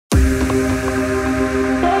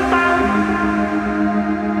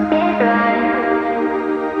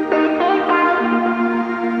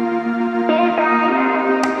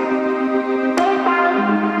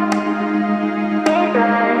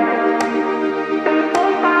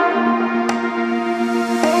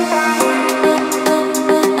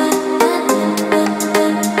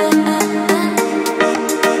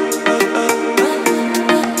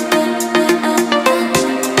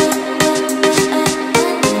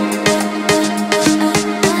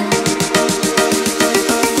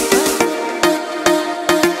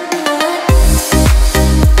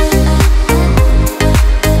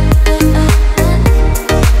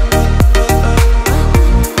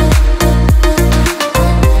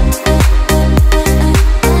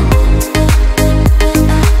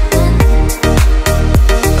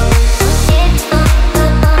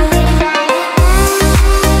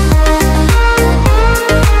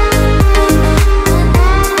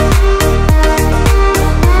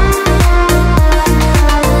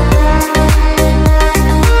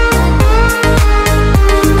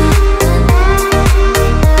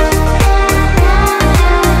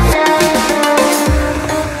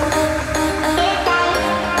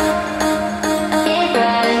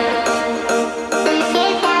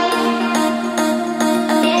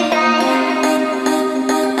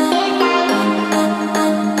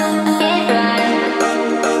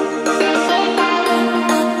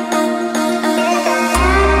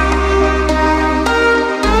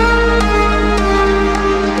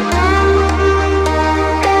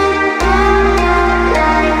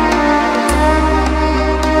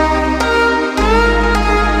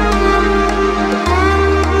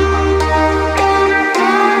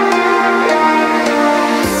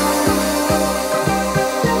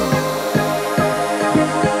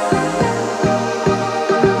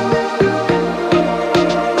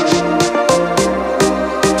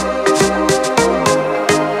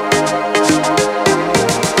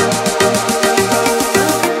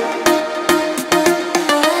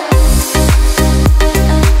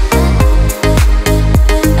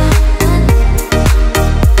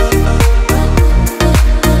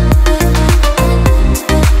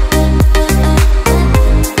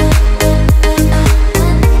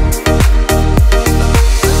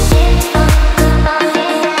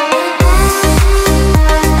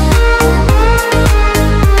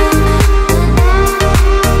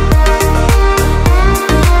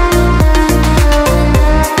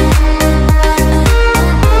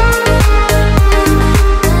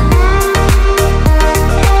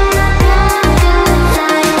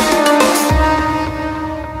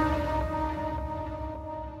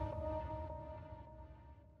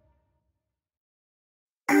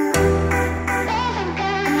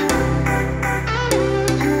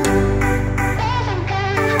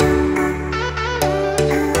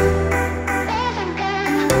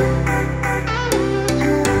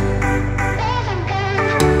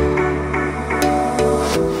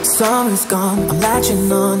Summer's gone, I'm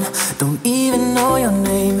latching on. Don't even know your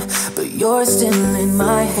name, but you're still in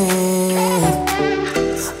my head.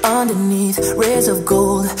 Underneath rays of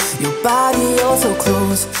gold, your body oh so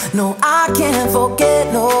close. No, I can't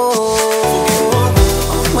forget, no.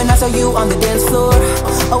 When I saw you on the dance floor,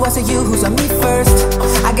 oh I saw you who saw me first.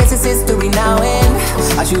 I guess it's history now and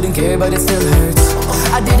I shouldn't care but it still hurts.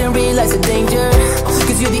 I didn't realize the danger,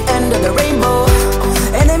 cause you're the end of the rainbow.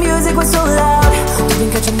 And the music was so loud,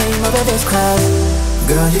 didn't catch your name over this crowd.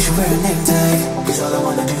 Girl, you should wear a name tag, cause all I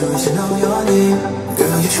wanna do is to know your name.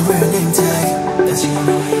 Girl, you should wear a name tag, that's the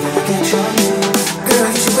only way that I get your name.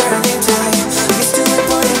 Girl, you should wear a name tag, it's too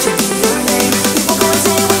important to be your name. People go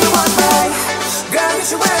insane when you walk by. Girl, you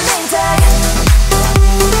should wear a name tag.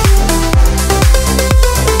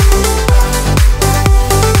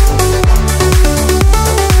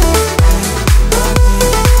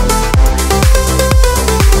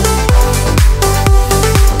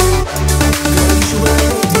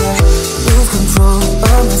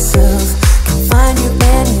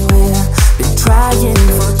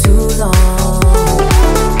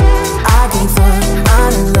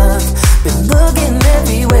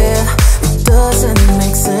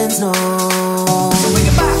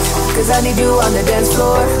 I need you on the dance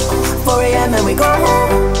floor, 4 AM and we go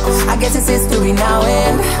home. I guess it's history now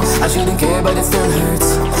and I shouldn't care but it still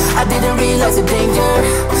hurts. I didn't realize the danger,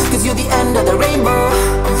 cause you're the end of the rainbow.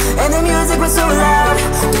 And the music was so loud,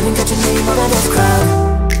 didn't catch your name over this crowd.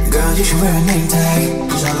 Girl, you should wear a name tag,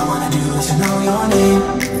 cause all I wanna do is to know your name.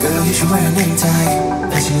 Girl, you should wear a name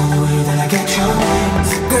tag, that's the only way that I get your name.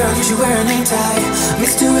 Girl, you should wear a name tag,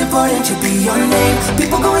 it's too important to be your name.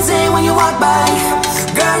 People go insane when you walk by.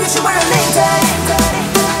 Girl, you should wear a name tag.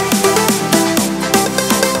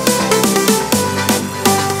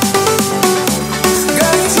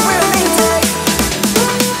 Girl, you should wear a name tag.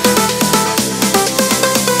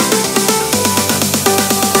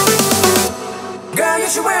 Girl, you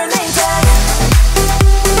should wear a name tag.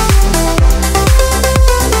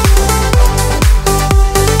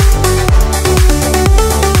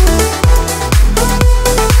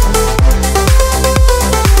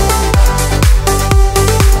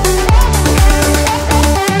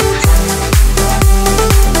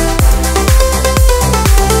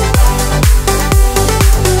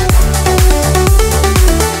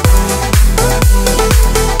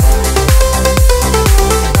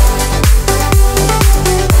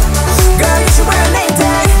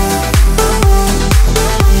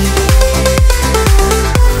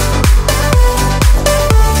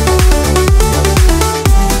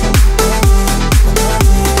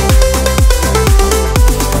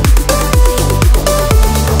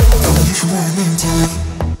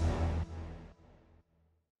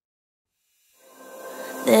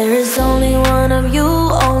 There is only one of you,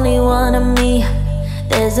 only one of me.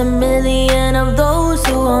 There's a million of those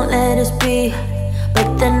who won't let us be.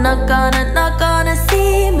 But they're not gonna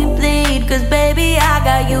see me bleed. Cause baby I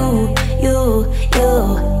got you.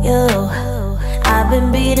 I've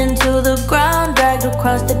been beaten to the ground, dragged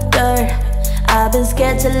across the dirt. I've been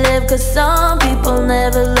scared to live cause some people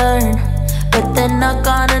never learn. But they're not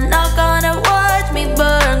gonna watch me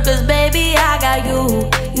burn. Cause baby I got you.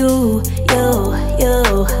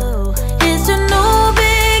 It's a new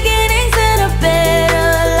beginnings and a better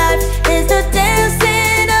life. It's the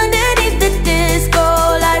dancing underneath the disco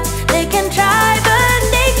lights. They can try but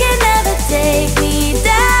they can never take me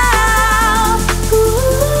down.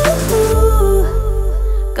 Ooh,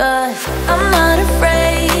 cause I'm not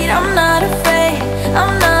afraid, I'm not afraid,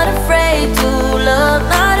 I'm not afraid to love,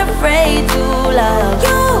 not afraid to love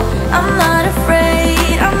you. I'm not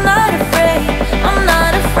afraid, I'm not afraid, I'm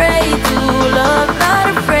not afraid to love, not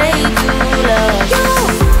afraid to love you.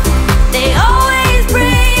 They always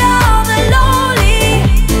bring all the lonely,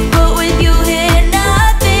 but with you here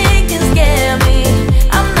nothing can scare me.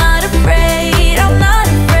 I'm not afraid, I'm not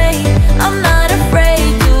afraid, I'm not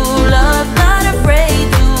afraid to love, not afraid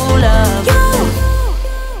to love you.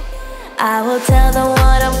 I will tell them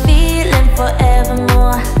what I'm feeling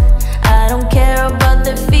forevermore. I don't care about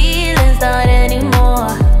the feelings, not anymore.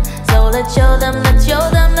 So let's show them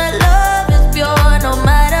that love is pure, no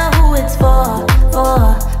matter who it's for.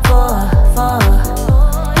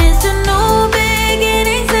 It's a new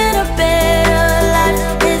beginnings and a better life.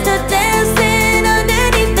 It's the dancing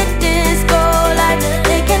underneath the disco light.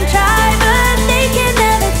 They can try but they can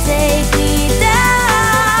never take me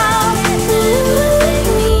down.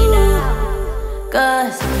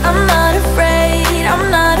 Cause I'm not afraid,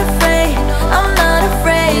 I'm not afraid, I'm not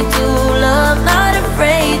afraid to love, not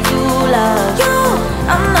afraid to love you.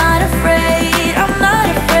 I'm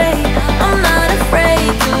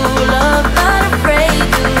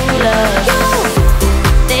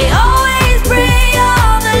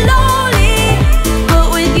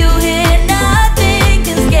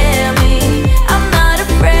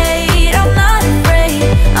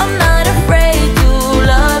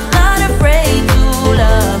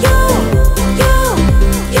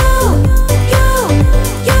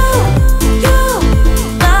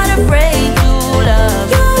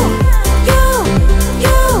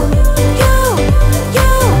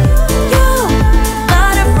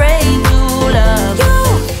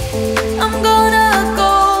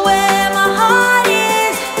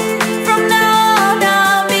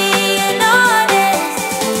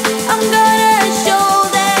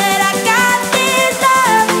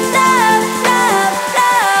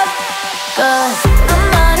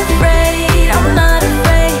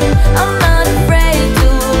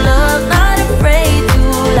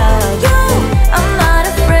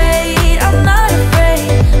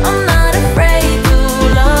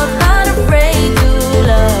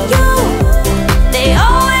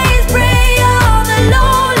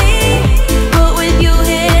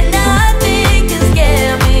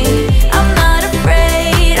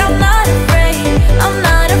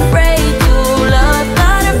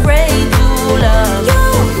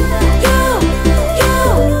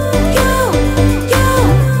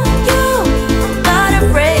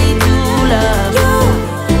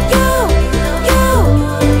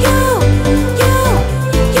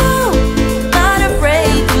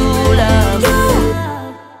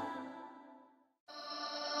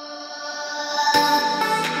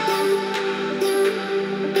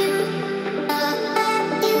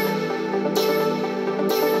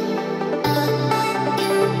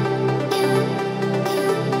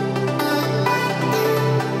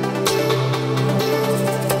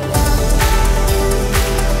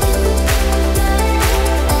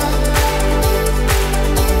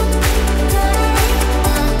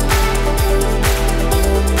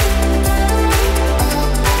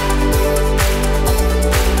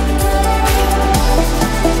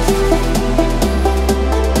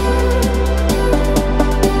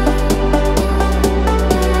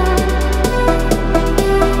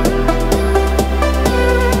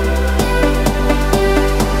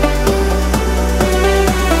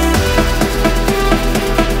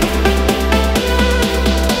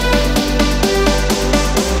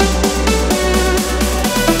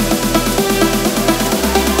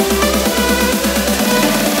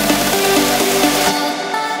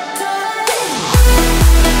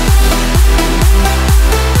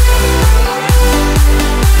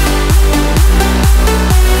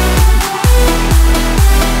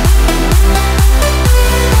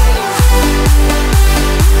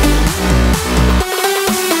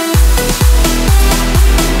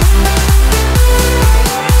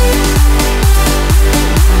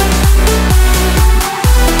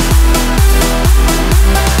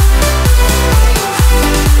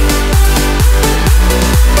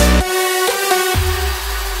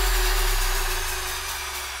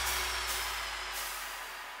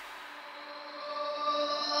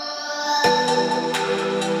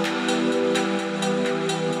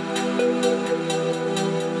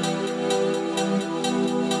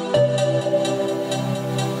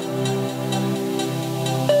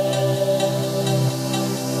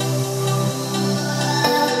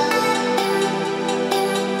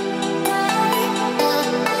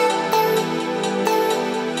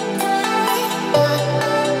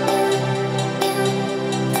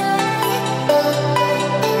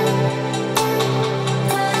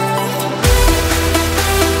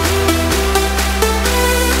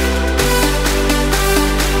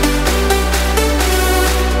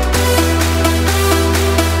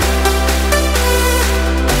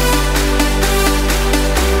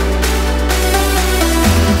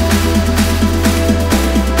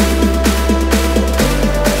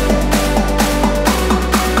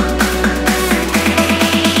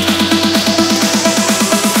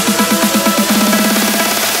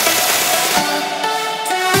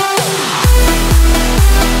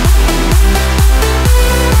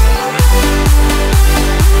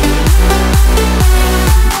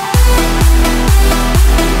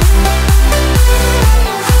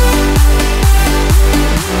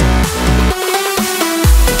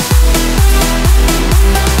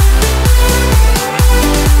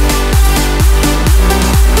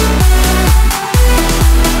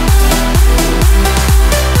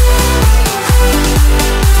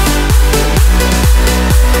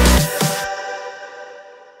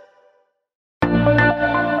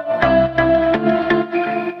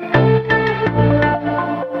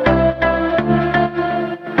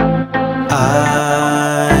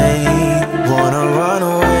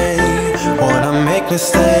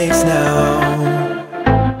mistakes now.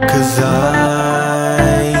 'Cause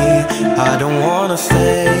I don't wanna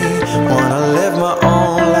stay. Wanna live my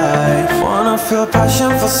own life. Wanna feel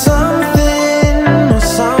passion for something or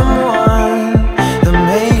someone that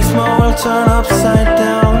makes my world turn upside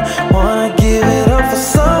down. Wanna give it up for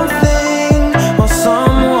something or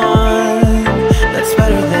someone that's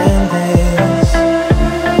better than this.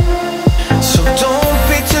 So don't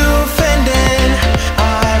be too offended,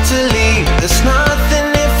 I have to leave. There's nothing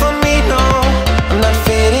in for me, no, I'm not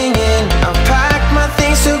fitting in. I've packed my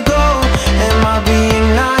things to go. Am I being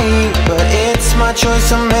naive? But it's my choice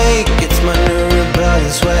to make. It's my new